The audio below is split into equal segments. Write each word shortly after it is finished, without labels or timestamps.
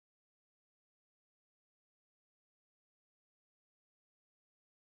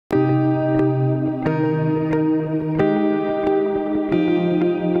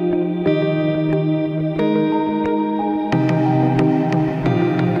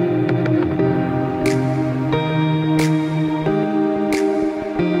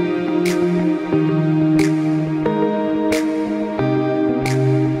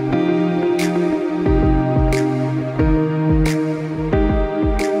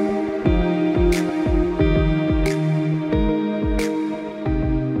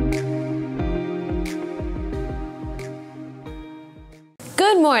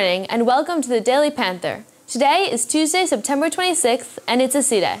and welcome to the Daily Panther. Today is Tuesday, September 26th, and it's a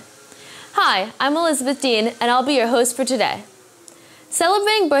C-Day. Hi, I'm Elizabeth Dean, and I'll be your host for today.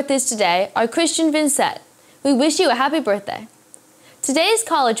 Celebrating birthdays today are Christian Vincent. We wish you a happy birthday. Today's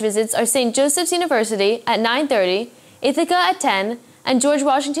college visits are St. Joseph's University at 9:30, Ithaca at 10, and George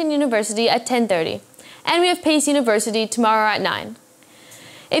Washington University at 10:30. And we have Pace University tomorrow at 9.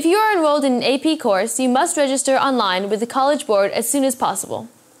 If you are enrolled in an AP course, you must register online with the College Board as soon as possible.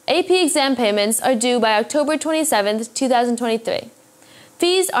 AP exam payments are due by October 27, 2023.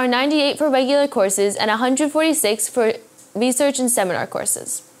 Fees are $98 for regular courses and $146 for research and seminar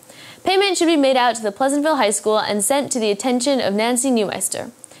courses. Payment should be made out to the Pleasantville High School and sent to the attention of Nancy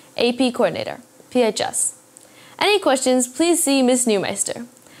Neumeister, AP Coordinator, PHS. Any questions, please see Ms. Neumeister.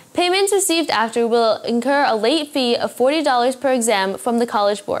 Payments received after will incur a late fee of $40 per exam from the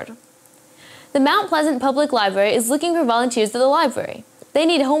College Board. The Mount Pleasant Public Library is looking for volunteers at the library. They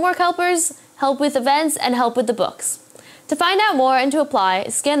need homework helpers, help with events, and help with the books. To find out more and to apply,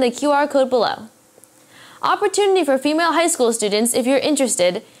 scan the QR code below. Opportunity for female high school students if you're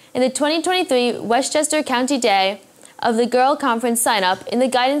interested in the 2023 Westchester County Day of the Girl Conference sign-up in the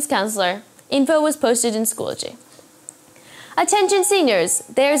Guidance Counselor. Info was posted in Schoology. Attention seniors,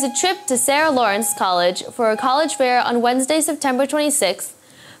 there is a trip to Sarah Lawrence College for a college fair on Wednesday, September 26th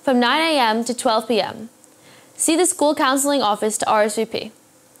from 9 a.m. to 12 p.m. See the school counseling office to RSVP.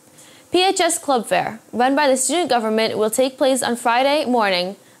 PHS Club Fair, run by the student government, will take place on Friday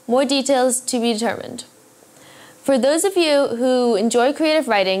morning. More details to be determined. For those of you who enjoy creative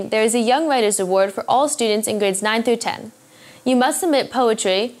writing, there is a Young Writers Award for all students in grades 9 through 10. You must submit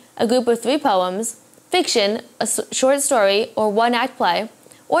poetry, a group of 3 poems, fiction, a short story or one-act play,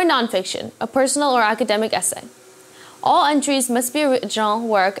 or nonfiction, a personal or academic essay. All entries must be original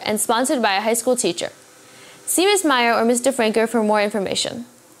work and sponsored by a high school teacher. See Ms. Meyer or Mr. Franker for more information.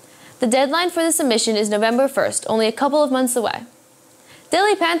 The deadline for the submission is November 1st, only a couple of months away.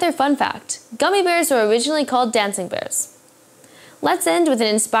 Daily Panther fun fact: gummy bears were originally called dancing bears. Let's end with an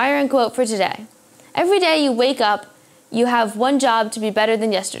inspiring quote for today. Every day you wake up, you have one job to be better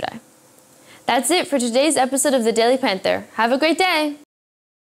than yesterday. That's it for today's episode of the Daily Panther. Have a great day!